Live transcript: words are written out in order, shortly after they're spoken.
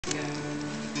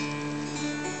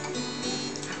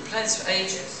played this for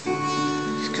ages.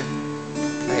 It's good.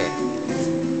 Play it.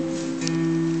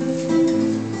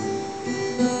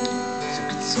 It's a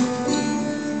good song.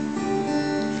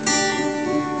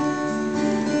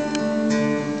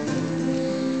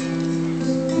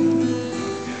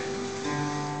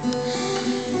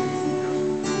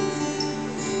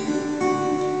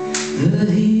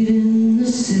 The heat in the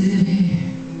city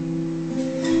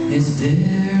is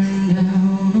bearing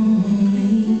down on me.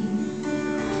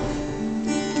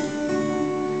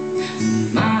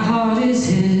 My heart is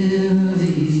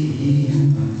heavy.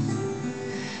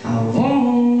 I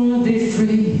wanna be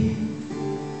free.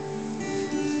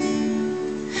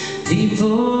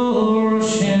 People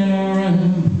rushing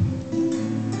around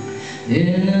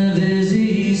in a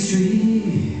busy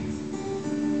street.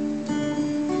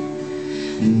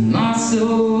 My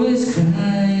soul is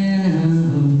crying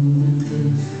out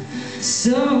that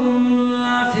some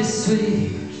life is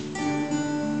sweet.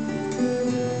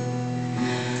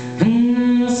 And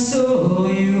then I saw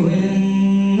you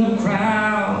in the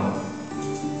crowd,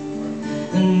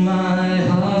 and my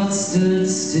heart stood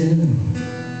still.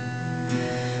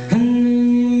 And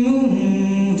then you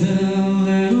moved a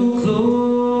little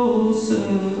closer,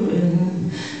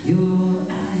 and your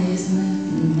eyes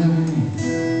met mine.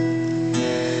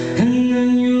 And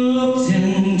then you looked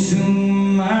into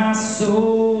my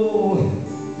soul,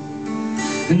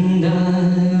 and I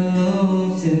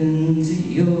looked into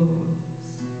yours.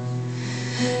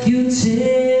 You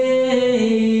take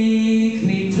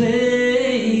me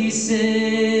places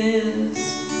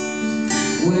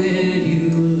where you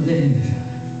live,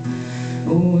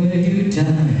 where you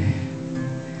die,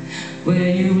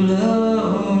 where you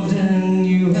loved and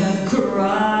you have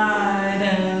cried,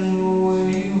 and where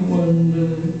you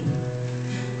wondered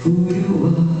who you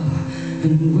are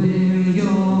and where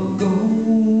you're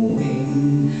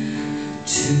going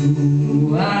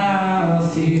to. I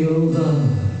feel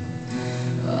love,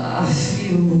 I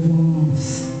feel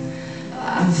warmth,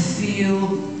 I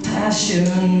feel passion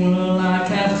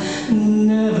like I've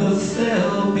never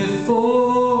felt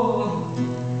before.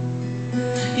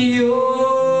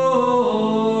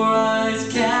 Your eyes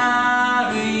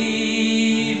carry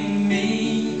me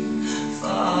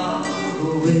far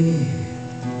away.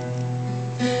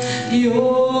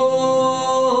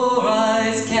 Your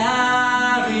eyes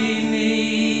carry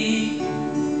me.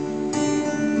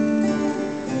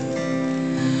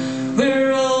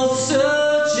 We're all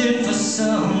searching for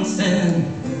something.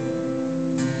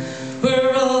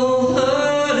 We're all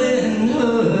hurting,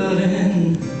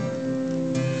 hurting.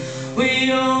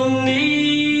 We all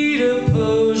need to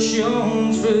push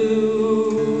on through.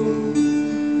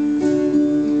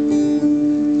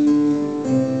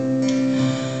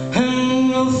 And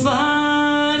we'll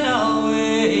find our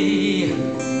way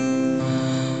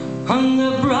on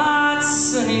the bright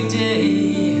sunny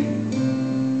day.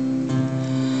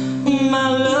 My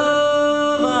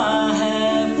love I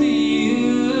have for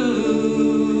you.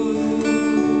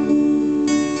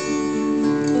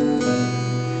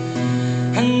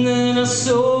 And then I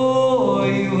saw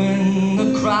you in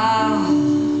the crowd,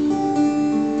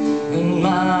 and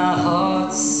my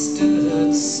heart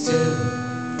stood still.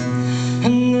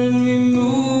 And then we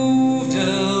moved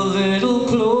a little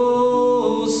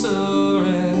closer,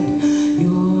 and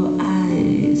your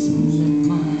eyes met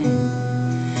mine.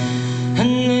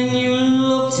 And then you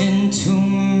looked into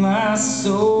my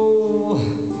soul,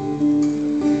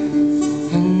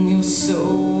 and your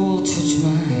soul touched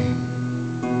mine.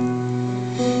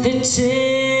 It takes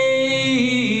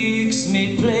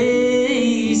me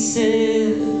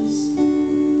places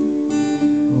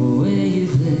where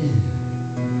you've lived,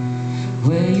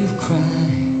 where you've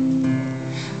cried,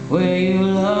 where you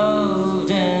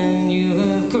loved and you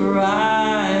have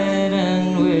cried,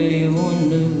 and where you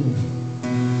wondered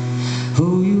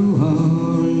who you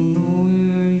are and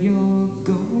where you're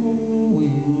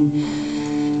going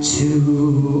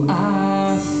to.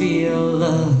 I feel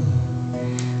love,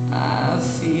 I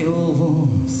feel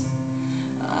warmth,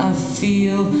 I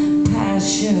feel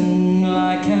passion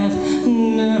like I've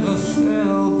never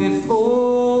felt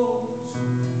before.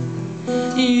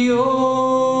 Your